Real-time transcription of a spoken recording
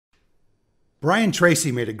Brian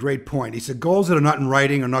Tracy made a great point. He said, goals that are not in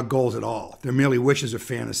writing are not goals at all. They're merely wishes or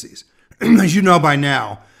fantasies. As you know by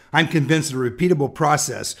now, I'm convinced that a repeatable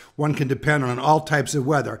process one can depend on in all types of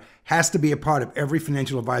weather has to be a part of every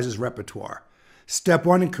financial advisor's repertoire. Step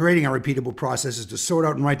one in creating our repeatable process is to sort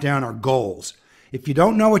out and write down our goals. If you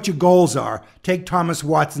don't know what your goals are, take Thomas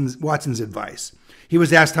Watson's advice. He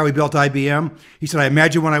was asked how he built IBM. He said, I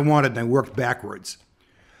imagined what I wanted and I worked backwards.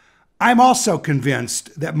 I'm also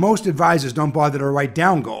convinced that most advisors don't bother to write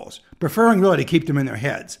down goals, preferring really to keep them in their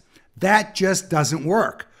heads. That just doesn't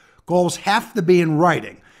work. Goals have to be in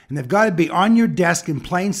writing, and they've got to be on your desk in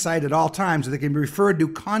plain sight at all times so they can be referred to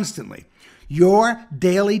constantly. Your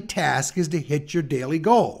daily task is to hit your daily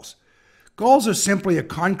goals. Goals are simply a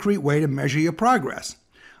concrete way to measure your progress.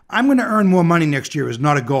 I'm going to earn more money next year is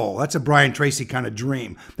not a goal. That's a Brian Tracy kind of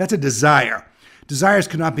dream. That's a desire. Desires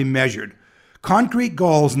cannot be measured. Concrete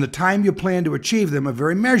goals and the time you plan to achieve them are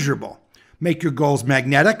very measurable. Make your goals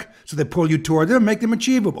magnetic so they pull you toward them and make them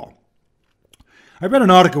achievable. I read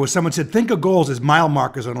an article where someone said, think of goals as mile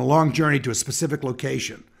markers on a long journey to a specific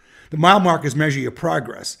location. The mile markers measure your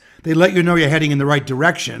progress. They let you know you're heading in the right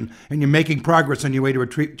direction and you're making progress on your way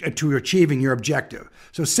to achieving your objective.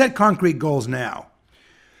 So set concrete goals now.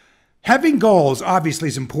 Having goals obviously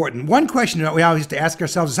is important. One question that we always have to ask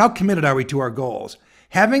ourselves is how committed are we to our goals?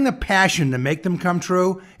 Having the passion to make them come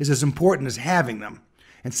true is as important as having them.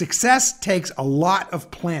 And success takes a lot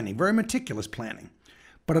of planning, very meticulous planning.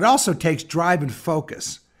 But it also takes drive and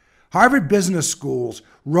focus. Harvard Business School's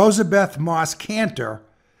Rosabeth Moss Cantor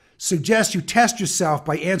suggests you test yourself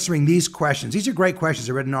by answering these questions. These are great questions.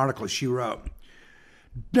 I read an article she wrote.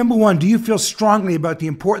 Number one, do you feel strongly about the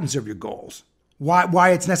importance of your goals? Why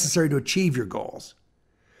it's necessary to achieve your goals?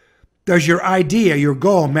 Does your idea, your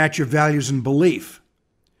goal, match your values and belief?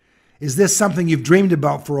 Is this something you've dreamed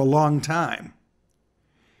about for a long time?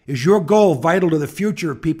 Is your goal vital to the future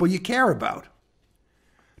of people you care about?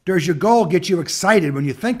 Does your goal get you excited when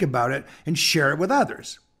you think about it and share it with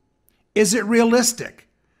others? Is it realistic?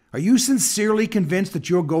 Are you sincerely convinced that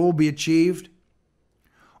your goal will be achieved?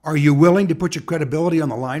 Are you willing to put your credibility on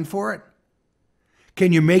the line for it?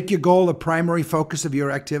 Can you make your goal the primary focus of your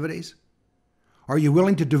activities? Are you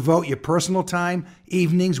willing to devote your personal time,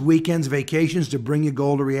 evenings, weekends, vacations to bring your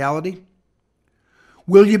goal to reality?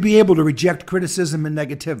 Will you be able to reject criticism and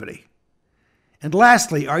negativity? And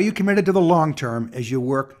lastly, are you committed to the long term as you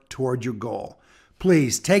work toward your goal?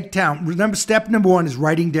 Please take time. Remember, step number one is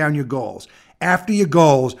writing down your goals. After your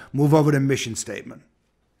goals, move over to mission statement.